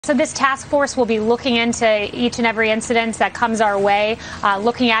So this task force will be looking into each and every incident that comes our way,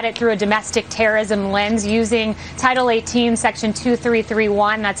 looking at it through a domestic terrorism lens using Title 18, Section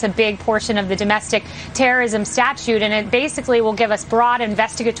 2331. That's a big portion of the domestic terrorism statute, and it basically will give us broad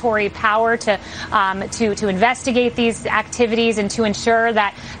investigatory power to investigate these activities and to ensure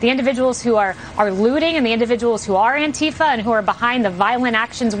that the individuals who are looting and the individuals who are Antifa and who are behind the violent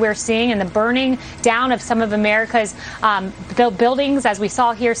actions we're seeing and the burning down of some of America's buildings, as we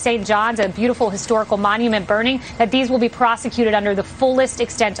saw here, St. John's, a beautiful historical monument burning, that these will be prosecuted under the fullest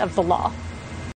extent of the law.